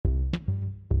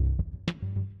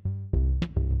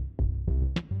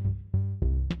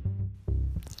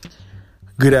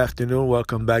Good afternoon.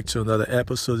 Welcome back to another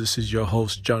episode. This is your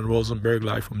host, John Rosenberg,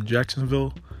 live from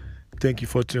Jacksonville. Thank you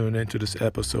for tuning in to this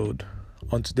episode.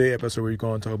 On today's episode, we're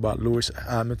going to talk about Lewis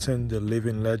Hamilton, the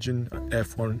living legend,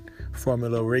 F1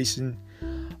 Formula racing.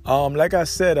 Like I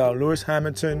said, Lewis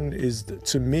Hamilton is,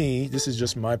 to me, this is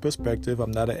just my perspective. I'm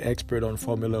not an expert on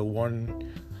Formula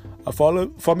One.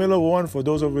 Formula One, for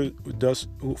those of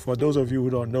you who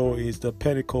don't know, is the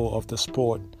pinnacle of the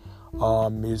sport.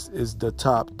 Is the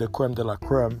top, the creme de la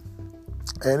creme,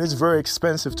 and it's very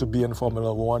expensive to be in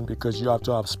Formula One because you have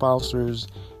to have sponsors,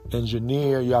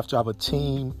 engineer, you have to have a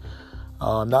team,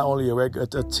 not only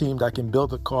a team that can build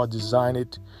the car, design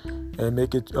it, and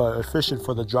make it efficient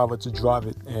for the driver to drive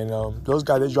it. And those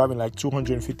guys, they're driving like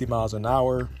 250 miles an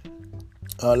hour.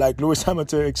 Like Lewis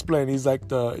Hamilton explained, he's like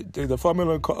the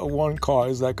Formula One car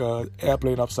is like an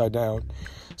airplane upside down.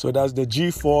 So that's the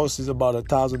G-force is about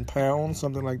 1,000 pounds,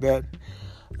 something like that.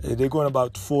 They're going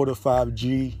about 4 to 5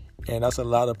 G, and that's a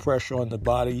lot of pressure on the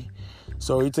body.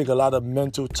 So it takes a lot of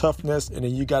mental toughness, and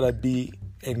then you gotta be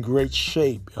in great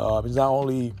shape. It's not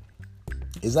only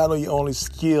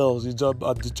skills; it's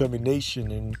about determination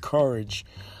and courage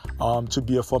to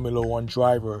be a Formula One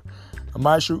driver.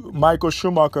 Michael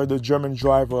Schumacher, the German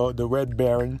driver, the Red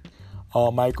Baron,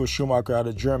 Michael Schumacher out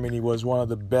of Germany, was one of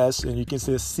the best, and you can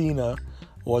say Senna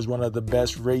was one of the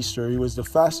best racers. He was the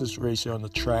fastest racer on the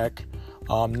track.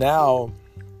 Now,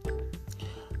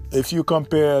 if you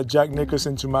compare Jack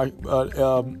Nicholson to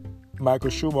Michael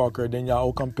Schumacher, then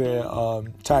y'all compare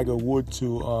Tiger Woods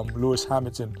to Lewis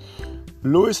Hamilton.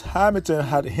 Lewis Hamilton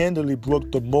had handily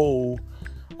broke the mold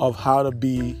of how to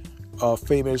be a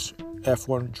famous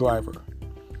F1 driver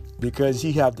because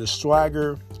he had the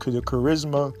swagger, the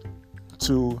charisma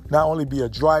to not only be a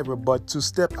driver, but to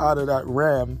step out of that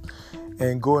realm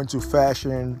and go into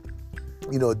fashion,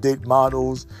 date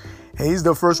models. And he's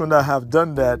the first one that have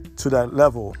done that to that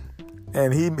level.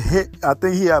 And I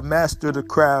think he had mastered the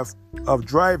craft of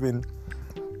driving,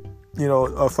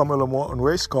 a Formula One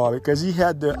race car because he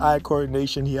had the eye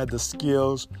coordination, he had the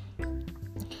skills.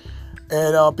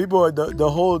 And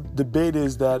the whole debate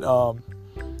is that,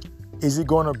 is he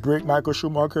going to break Michael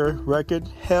Schumacher's record?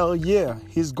 Hell yeah,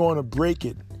 he's going to break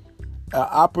it.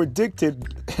 I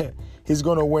predicted he's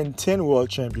going to win 10 world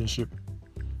championships.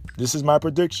 This is my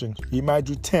prediction. He might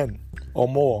do 10 or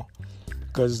more.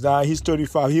 Because now he's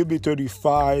 35. He'll be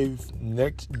 35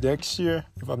 next year,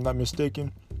 if I'm not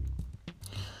mistaken.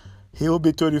 He'll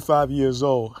be 35 years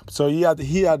old. So he's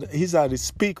at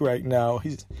his peak right now.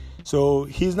 He's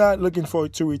not looking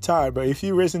forward to retire. But if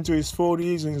he races into his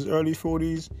 40s and his early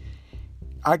 40s,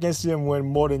 I can see him win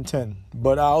more than 10.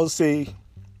 But I'll say,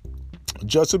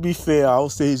 just to be fair, I'll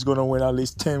say he's going to win at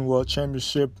least 10 world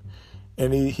championships.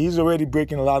 And he's already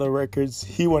breaking a lot of records.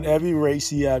 He won every race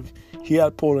he had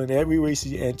pole in every race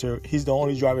he entered. He's the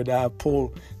only driver that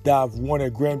have won a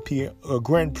Grand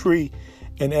Prix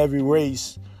in every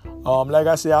race. Like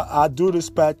I said, I do this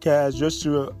podcast just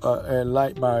to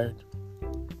enlighten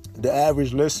the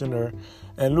average listener.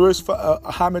 And Lewis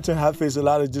Hamilton has faced a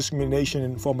lot of discrimination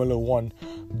in Formula One.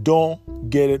 Don't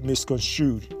get it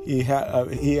misconstrued. He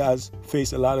has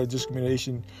faced a lot of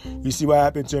discrimination. You see what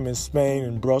happened to him in Spain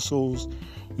and Brussels.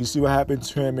 You see what happened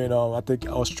to him in, I think,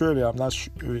 Australia. I'm not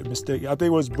mistaken. I think it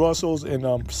was Brussels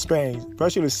and Spain.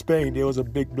 Especially Spain, there was a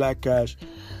big backlash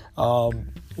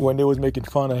when they was making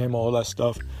fun of him, all that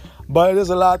stuff. But there's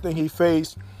a lot of things he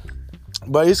faced.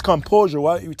 But his composure,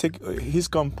 his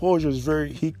composure is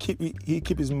very. He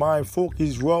keep his mind focused.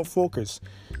 He's well focused.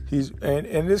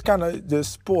 And this kind of the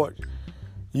sport,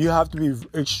 you have to be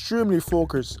extremely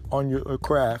focused on your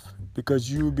craft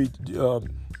because you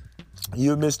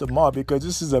miss the mark because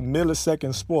this is a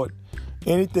millisecond sport.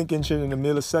 Anything can change in a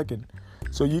millisecond.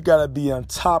 So you gotta be on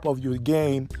top of your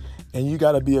game, and you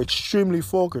gotta be extremely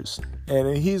focused.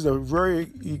 And he's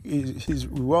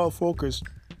well focused.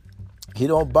 He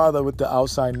don't bother with the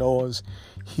outside noise.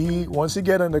 Once he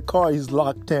get in the car, he's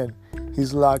locked in.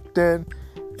 He's locked in,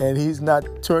 and he's not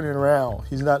turning around.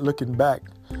 He's not looking back.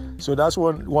 So that's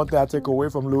one thing I take away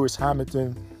from Lewis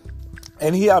Hamilton.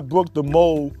 And he had broke the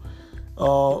mold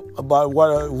about what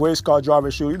a race car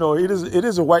driver should. It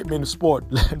is a white man's sport.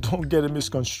 Don't get it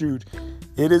misconstrued.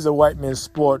 It is a white man's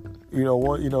sport.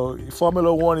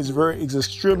 Formula One is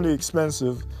extremely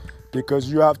expensive.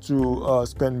 Because you have to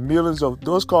spend millions of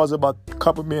those cars, about a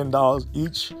couple $1 million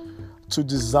each to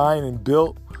design and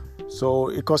build. So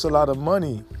it costs a lot of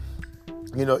money.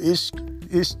 Each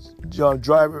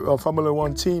driver or Formula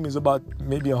One team is about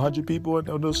maybe 100 people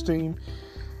on those teams.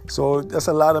 So that's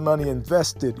a lot of money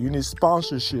invested. You need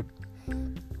sponsorship,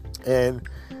 and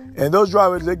those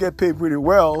drivers, they get paid pretty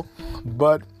well,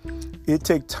 but it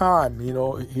takes time.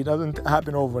 It doesn't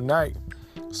happen overnight.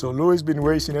 So Lewis been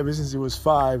racing ever since he was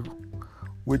 5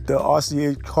 with the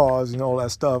RCA cars and all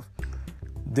that stuff.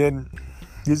 Then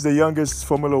he's the youngest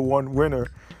Formula One winner.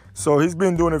 So he's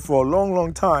been doing it for a long,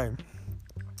 long time.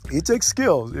 It takes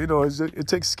skills, it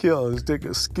takes skills. It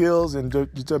takes skills and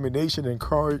determination and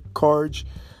courage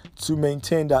to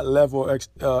maintain that level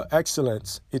of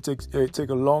excellence. It takes a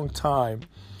long time.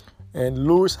 And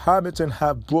Lewis Hamilton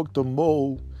have broke the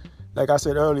mold, like I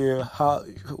said earlier,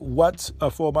 what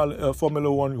a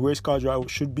Formula One race car driver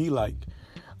should be like.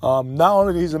 Not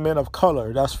only is he a man of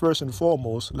color, that's first and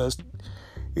foremost,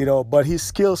 but his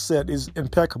skill set is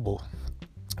impeccable.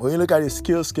 When you look at his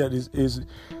skill set,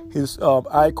 his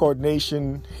eye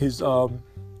coordination, his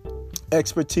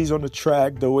expertise on the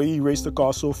track, the way he raced the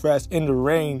car so fast in the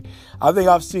rain. I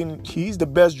think he's the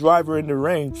best driver in the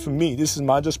rain for me. This is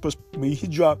my just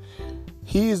perspective.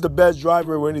 He is the best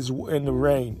driver when he's in the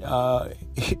rain. I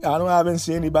haven't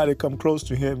seen anybody come close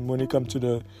to him when it comes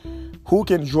to who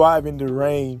can drive in the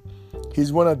rain.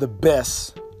 He's one of the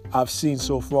best I've seen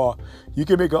so far. You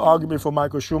can make an argument for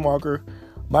Michael Schumacher.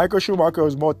 Michael Schumacher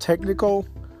was more technical,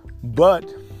 but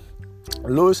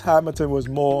Lewis Hamilton was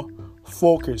more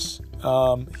focused.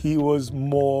 He was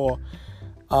more.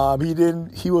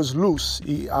 He was loose.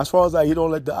 As far as he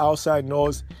don't let the outside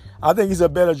noise. I think he's a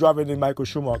better driver than Michael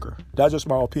Schumacher. That's just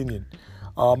my opinion.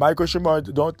 Michael Schumacher,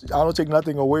 I don't take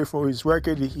nothing away from his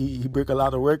record. He broke a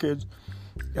lot of records.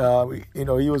 He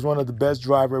was one of the best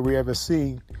drivers we ever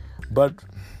seen. But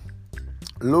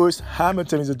Lewis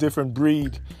Hamilton is a different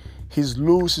breed. He's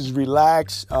loose. He's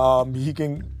relaxed. He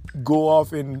can go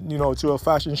off to a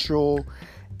fashion show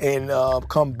and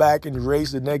come back and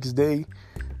race the next day.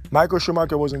 Michael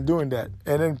Schumacher wasn't doing that.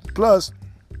 And then plus,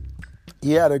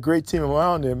 he had a great team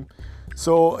around him.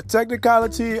 So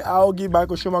technicality, I'll give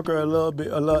Michael Schumacher a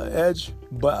little edge.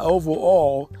 But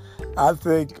overall, I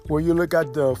think when you look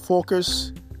at the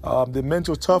focus, the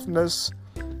mental toughness,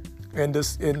 and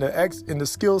in the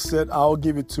skill set, I'll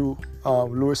give it to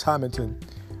Lewis Hamilton.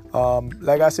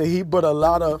 Like I said, he brought a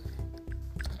lot of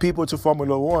people to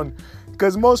Formula One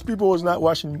because most people was not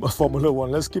watching Formula One.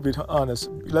 Let's keep it honest.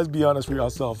 Let's be honest with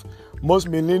ourselves. Most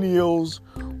millennials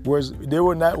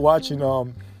were not watching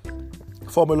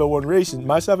Formula One racing,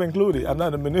 myself included. I'm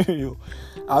not a millennial.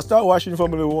 I started watching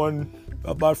Formula One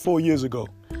about 4 years ago.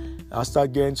 I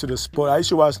started getting to the sport. I used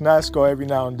to watch NASCAR every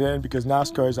now and then because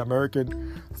NASCAR is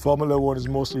American. Formula One is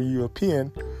mostly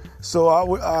European. So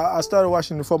I started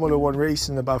watching the Formula One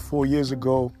racing about 4 years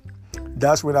ago.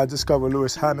 That's when I discovered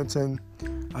Lewis Hamilton.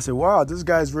 I said, wow, this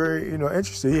guy is very,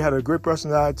 interesting. He had a great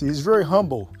personality. He's very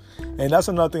humble. And that's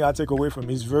another thing I take away from him.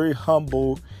 He's very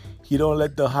humble. He don't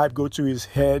let the hype go to his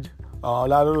head. A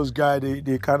lot of those guys,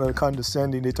 they kind of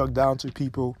condescending. They talk down to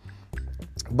people.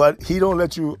 But he don't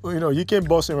let you, you can't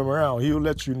boss him around. He'll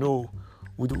let you know,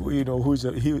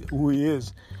 who he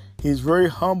is. He's very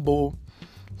humble.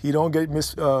 He don't get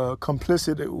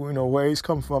complicit, where he's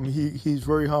come from. He's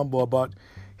very humble about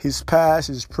his past,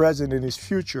 his present, and his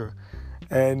future.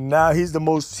 And now he's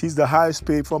the highest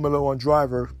paid Formula One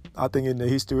driver, I think, in the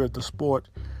history of the sport.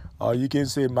 You can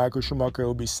say Michael Schumacher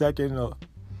will be second.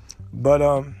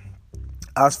 But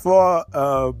as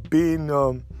far being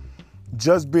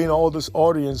all this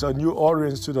audience, a new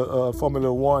audience to the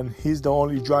Formula One, he's the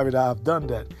only driver that have done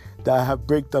that have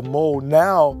break the mold.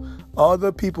 Now,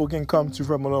 other people can come to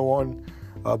Formula One.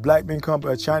 Black men come,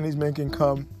 Chinese men can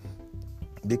come,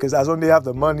 because as long as they have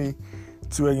the money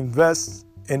to invest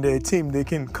in their team, they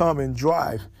can come and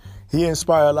drive. He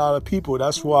inspired a lot of people.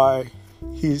 That's why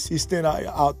he's staying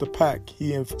out the pack.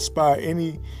 He inspired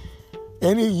any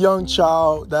young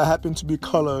child that happened to be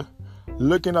color,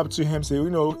 looking up to him, say,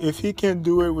 if he can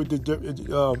do it with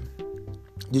the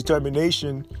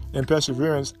determination and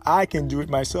perseverance, I can do it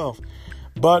myself.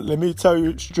 But let me tell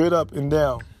you straight up and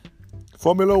down,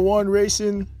 Formula One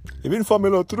racing, even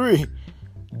Formula 3,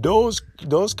 those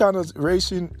kind of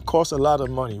racing cost a lot of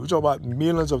money. We're talking about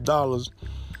millions of dollars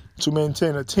to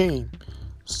maintain a team.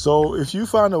 So if you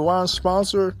find the right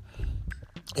sponsor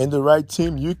and the right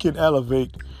team, you can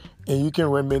elevate and you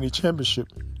can win many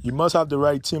championships. You must have the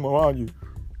right team around you.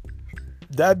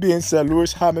 That being said,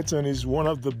 Lewis Hamilton is one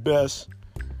of the best,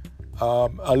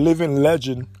 a living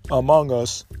legend among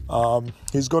us.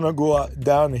 He's gonna go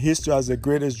down in history as the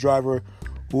greatest driver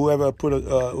who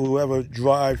ever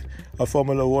drive a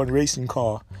Formula One racing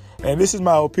car. And this is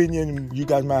my opinion. You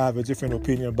guys might have a different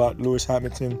opinion about Lewis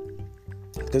Hamilton,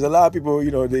 because a lot of people, he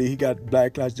got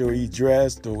backlash the way he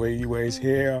dressed, the way he wears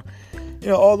hair.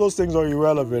 All those things are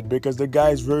irrelevant because the guy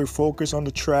is very focused on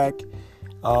the track.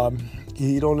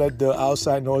 He don't let the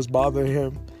outside noise bother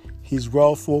him. He's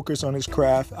well focused on his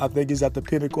craft. I think he's at the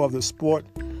pinnacle of the sport.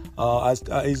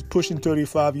 He's pushing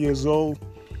 35 years old.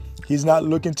 He's not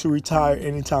looking to retire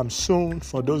anytime soon.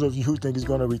 For those of you who think he's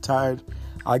going to retire,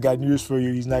 I got news for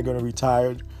you. He's not going to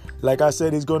retire. Like I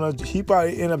said, he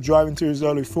probably end up driving to his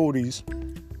early 40s.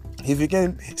 If he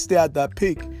can stay at that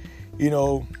peak,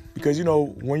 because,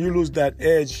 when you lose that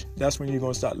edge, that's when you're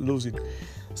going to start losing.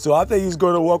 So I think he's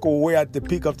going to walk away at the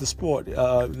peak of the sport.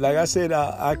 Like I said,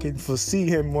 I can foresee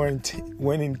him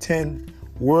winning 10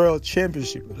 world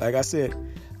championships. Like I said,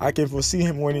 I can foresee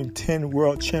him winning 10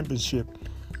 world championships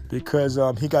because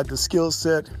he got the skill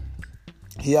set.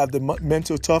 He have the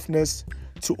mental toughness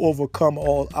to overcome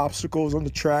all obstacles on the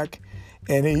track.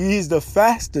 And he's the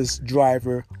fastest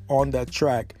driver on that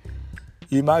track.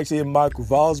 You might say Mark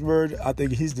Rosberg. I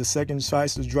think he's the second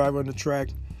fastest driver on the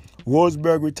track.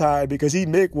 Rosberg retired because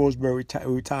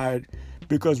retired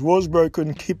because Rosberg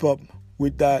couldn't keep up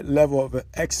with that level of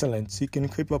excellence. He couldn't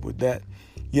keep up with that.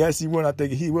 Yes, he won. I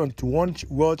think he went to one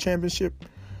world championship.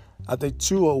 I think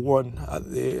 2 or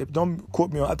 1. Don't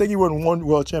quote me on. I think he won 1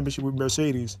 world championship with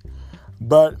Mercedes,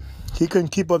 but he couldn't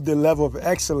keep up the level of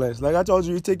excellence. Like I told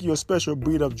you, you take your special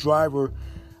breed of driver,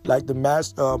 like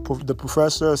the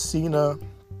Professor, Senna,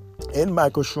 and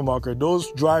Michael Schumacher.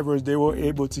 Those drivers, they were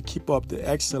able to keep up the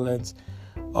excellence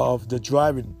of the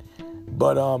driving.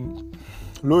 But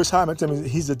Lewis Hamilton,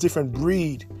 he's a different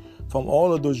breed from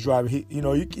all of those drivers.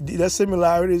 There's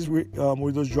similarities with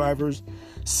those drivers.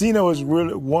 Senna was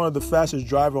really one of the fastest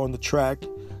drivers on the track.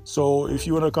 So if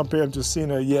you want to compare him to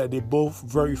Senna, yeah, they're both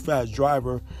very fast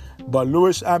driver. But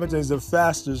Lewis Hamilton is the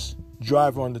fastest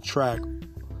driver on the track,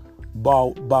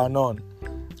 bar none.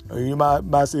 You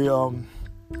might say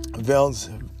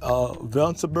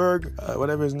Velsenberg,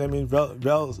 whatever his name is,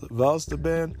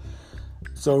 Velstaban.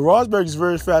 So Rosberg is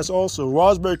very fast also.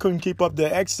 Rosberg couldn't keep up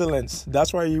the excellence.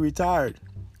 That's why he retired.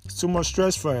 It's too much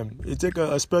stress for him. It takes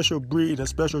a special breed, a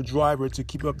special driver to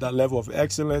keep up that level of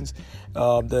excellence.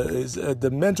 The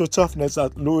mental toughness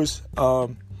that Lewis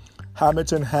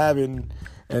Hamilton having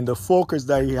and the focus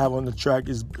that he have on the track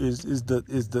is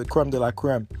the creme de la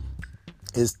creme.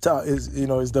 Is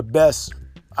the best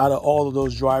out of all of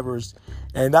those drivers,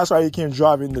 and that's why he can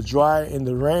drive in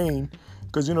the rain,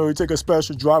 because you take a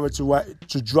special driver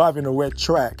to drive in a wet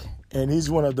track, and he's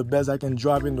one of the best that can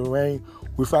drive in the rain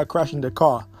without crashing the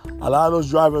car. A lot of those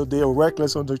drivers, they are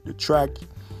reckless on the track.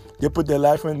 They put their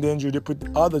life in danger. They put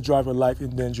other driver's life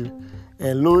in danger,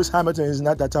 and Lewis Hamilton is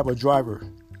not that type of driver.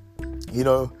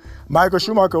 Michael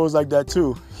Schumacher was like that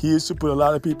too. He used to put a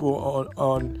lot of people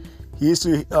on. He used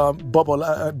to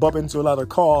bump into a lot of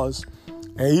cars,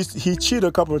 and he cheated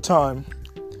a couple of times.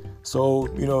 So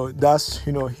that's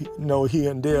here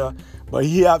and there, but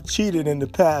he have cheated in the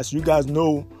past. You guys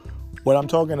know what I'm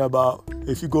talking about.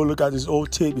 If you go look at his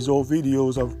old tape, his old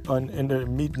videos in the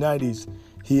mid '90s,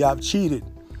 he have cheated.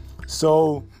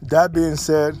 So that being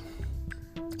said,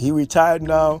 he retired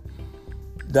now.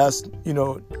 That's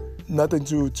nothing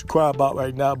to cry about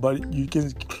right now, but you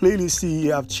can clearly see he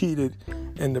have cheated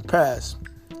in the past.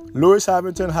 Lewis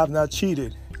Hamilton have not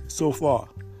cheated so far.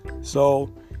 So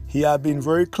he have been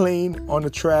very clean on the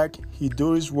track. He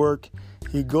do his work.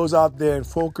 He goes out there and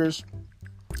focus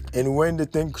and win the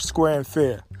thing square and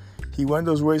fair. He won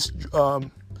those race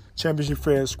championship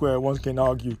fair and square. One can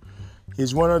argue.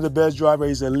 He's one of the best drivers.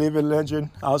 He's a living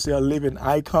legend. I'll say a living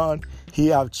icon. He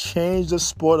have changed the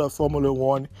sport of Formula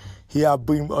One. He have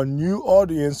bring a new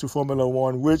audience to Formula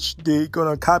One, which they're going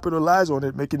to capitalize on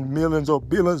it, making millions or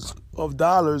billions of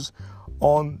dollars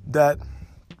on that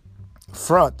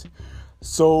front.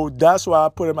 So that's why I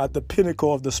put him at the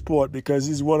pinnacle of the sport, because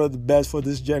he's one of the best for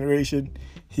this generation.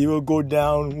 He will go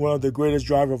down one of the greatest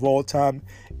drivers of all time,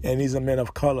 and he's a man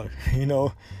of color.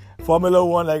 Formula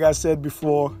One, like I said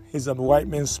before, is a white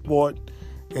man's sport.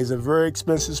 It's a very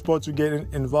expensive sport to get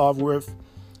involved with.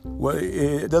 Well,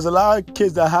 there's a lot of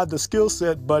kids that have the skill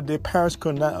set, but their parents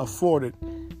could not afford it,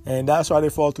 and that's why they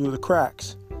fall through the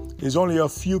cracks. There's only a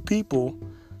few people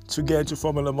to get into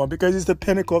Formula One because it's the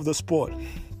pinnacle of the sport.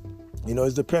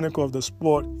 It's the pinnacle of the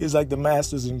sport. It's like the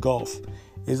Masters in golf.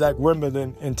 It's like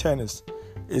Wimbledon in tennis.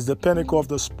 It's the pinnacle of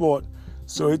the sport.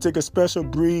 So it takes a special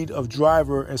breed of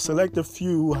driver and select a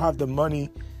few who have the money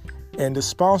and the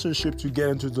sponsorship to get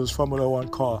into those Formula One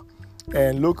car.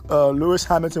 And look, Lewis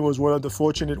Hamilton was one of the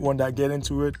fortunate ones that get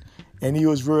into it, and he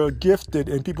was very gifted.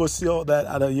 And people saw that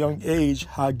at a young age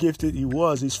how gifted he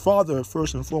was. His father,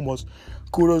 first and foremost,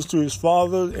 kudos to his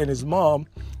father and his mom,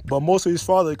 but mostly his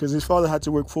father, because his father had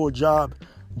to work 4 jobs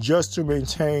just to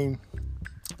maintain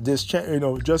this,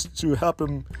 just to help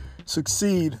him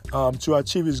succeed, to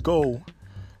achieve his goal,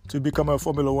 to become a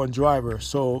Formula One driver.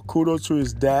 So kudos to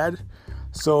his dad.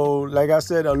 So, like I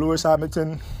said, Lewis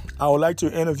Hamilton, I would like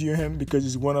to interview him because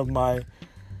he's one of my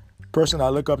person I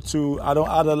look up to. I don't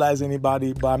idolize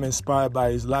anybody, but I'm inspired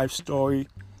by his life story,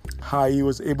 how he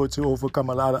was able to overcome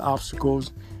a lot of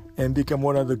obstacles and become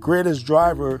one of the greatest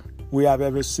driver we have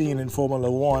ever seen in Formula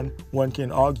One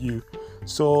can argue.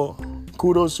 So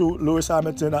kudos to Lewis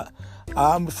Hamilton.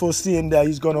 I'm foreseeing that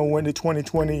he's going to win the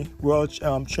 2020 World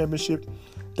Championship.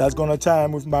 That's going to tie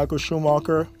him with Michael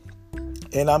Schumacher.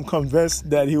 And I'm convinced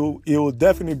that he will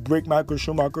definitely break Michael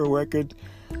Schumacher's record.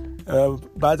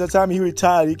 By the time he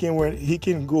retired, he can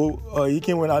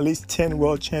win at least 10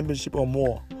 World Championship or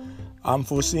more. I'm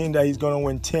foreseeing that he's going to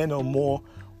win 10 or more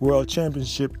World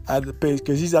Championship at the pace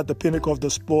because he's at the pinnacle of the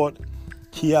sport.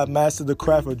 He has mastered the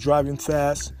craft of driving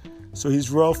fast. So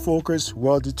he's well focused,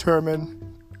 well determined.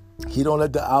 He don't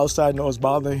let the outside noise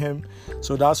bother him.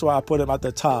 So that's why I put him at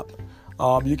the top.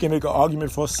 You can make an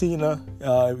argument for Senna.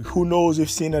 Who knows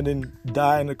if Senna didn't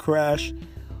die in a crash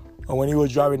or when he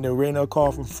was driving the Renault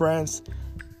car from France.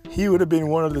 He would have been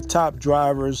one of the top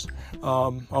drivers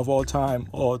of all time,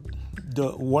 or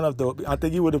I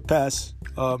think he would have passed.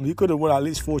 He could have won at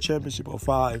least 4 championships or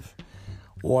 5.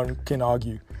 One can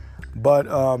argue, but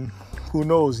who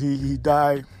knows? He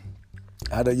died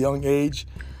at a young age.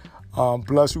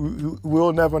 Plus,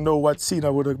 we'll never know what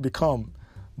Senna would have become.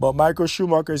 But Michael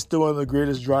Schumacher is still one of the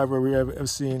greatest drivers we have ever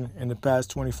seen in the past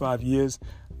 25 years.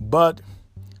 But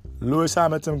Lewis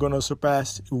Hamilton will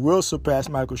surpass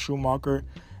Michael Schumacher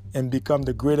and become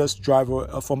the greatest driver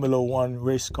of Formula One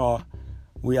race car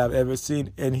we have ever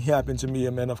seen. And he happened to be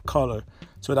a man of color.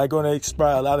 So that's going to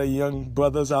inspire a lot of young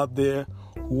brothers out there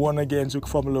who want to get into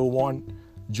Formula One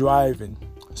driving.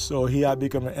 So he has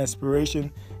become an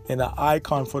inspiration and an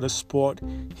icon for the sport.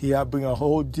 He has bring a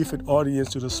whole different audience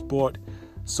to the sport.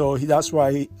 So that's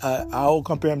why I will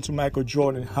compare him to Michael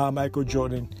Jordan, how Michael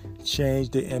Jordan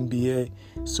changed the NBA.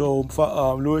 So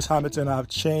for Lewis Hamilton have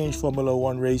changed Formula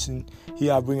One racing. He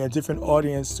has bring a different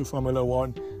audience to Formula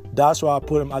One. That's why I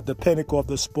put him at the pinnacle of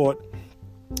the sport.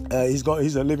 He's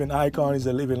a living icon. He's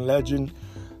a living legend.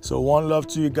 So one love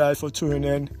to you guys for tuning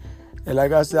in. And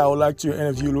like I said, I would like to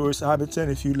interview Lewis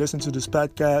Hamilton. If you listen to this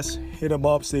podcast, hit him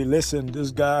up. Say, listen, this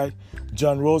guy,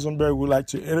 John Rosenberg, would like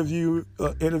to interview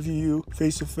you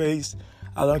face to face.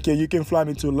 I don't care. You can fly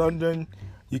me to London.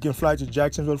 You can fly to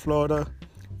Jacksonville, Florida.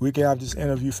 We can have this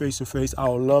interview face to face. I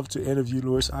would love to interview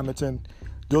Lewis Hamilton.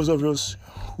 Those of us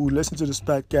who listen to this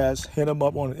podcast, hit him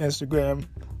up on Instagram,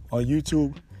 on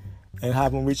YouTube, and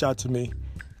have him reach out to me.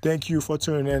 Thank you for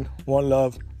tuning in. One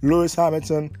love. Lewis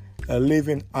Hamilton, a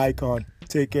living icon.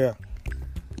 Take care.